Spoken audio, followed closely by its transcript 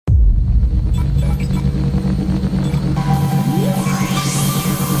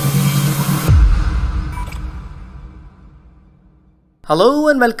Hello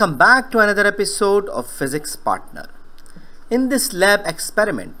and welcome back to another episode of Physics Partner. In this lab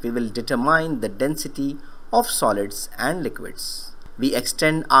experiment, we will determine the density of solids and liquids. We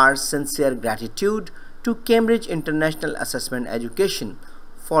extend our sincere gratitude to Cambridge International Assessment Education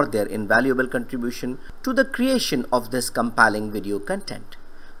for their invaluable contribution to the creation of this compelling video content,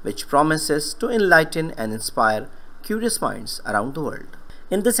 which promises to enlighten and inspire curious minds around the world.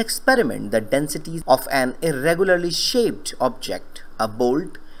 In this experiment, the densities of an irregularly shaped object, a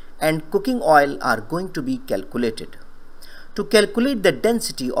bolt, and cooking oil are going to be calculated. To calculate the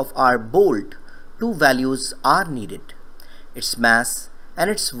density of our bolt, two values are needed: its mass and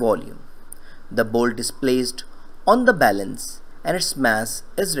its volume. The bolt is placed on the balance and its mass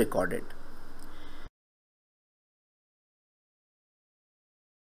is recorded.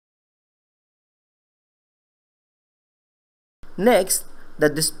 Next, the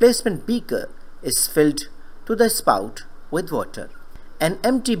displacement beaker is filled to the spout with water. An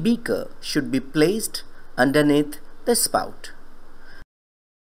empty beaker should be placed underneath the spout.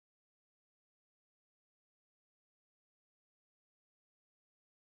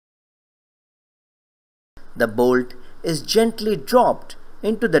 The bolt is gently dropped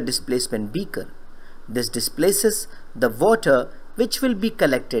into the displacement beaker. This displaces the water which will be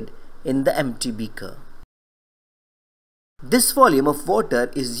collected in the empty beaker. This volume of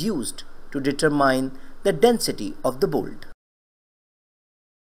water is used to determine the density of the bolt.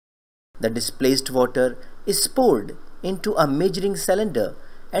 The displaced water is poured into a measuring cylinder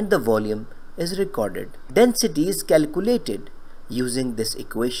and the volume is recorded. Density is calculated using this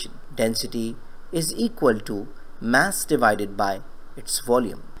equation. Density is equal to mass divided by its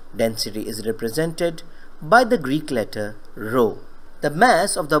volume. Density is represented by the Greek letter rho. The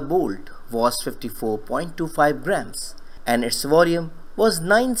mass of the bolt was 54.25 grams and its volume was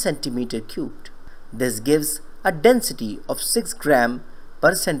 9 centimeter cubed. This gives a density of 6 gram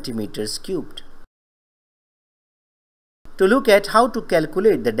per centimeters cubed. To look at how to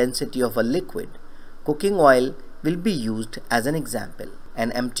calculate the density of a liquid, cooking oil will be used as an example.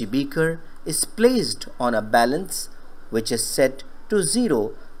 An empty beaker is placed on a balance which is set to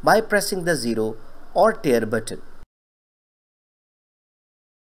 0 by pressing the 0 or tear button.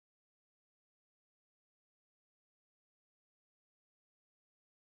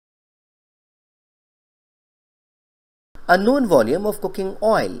 A known volume of cooking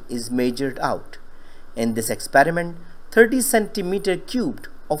oil is measured out. In this experiment, 30 centimeter cubed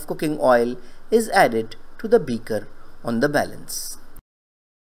of cooking oil is added to the beaker on the balance.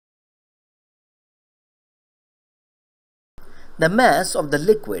 The mass of the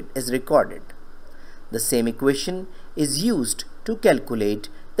liquid is recorded. The same equation is used to calculate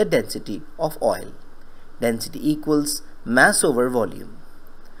the density of oil. Density equals mass over volume.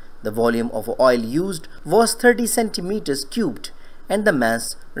 The volume of oil used was 30 centimeters cubed and the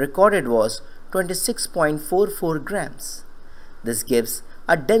mass recorded was 26.44 grams. This gives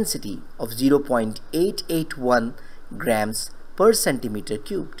a density of 0.881 grams per centimeter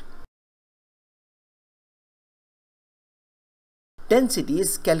cubed. Density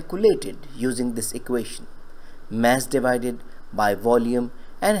is calculated using this equation: mass divided by volume,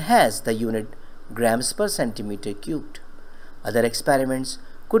 and has the unit grams per centimeter cubed. Other experiments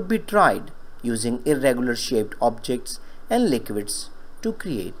could be tried using irregular shaped objects and liquids to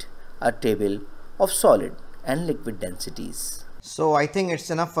create a table of solid and liquid densities. So I think it's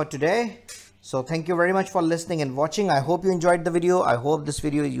enough for today. So thank you very much for listening and watching. I hope you enjoyed the video. I hope this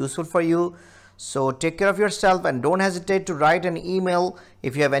video is useful for you. So take care of yourself and don't hesitate to write an email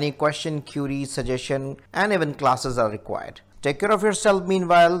if you have any question, query, suggestion, and even classes are required. Take care of yourself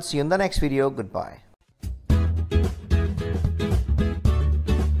meanwhile. See you in the next video. Goodbye.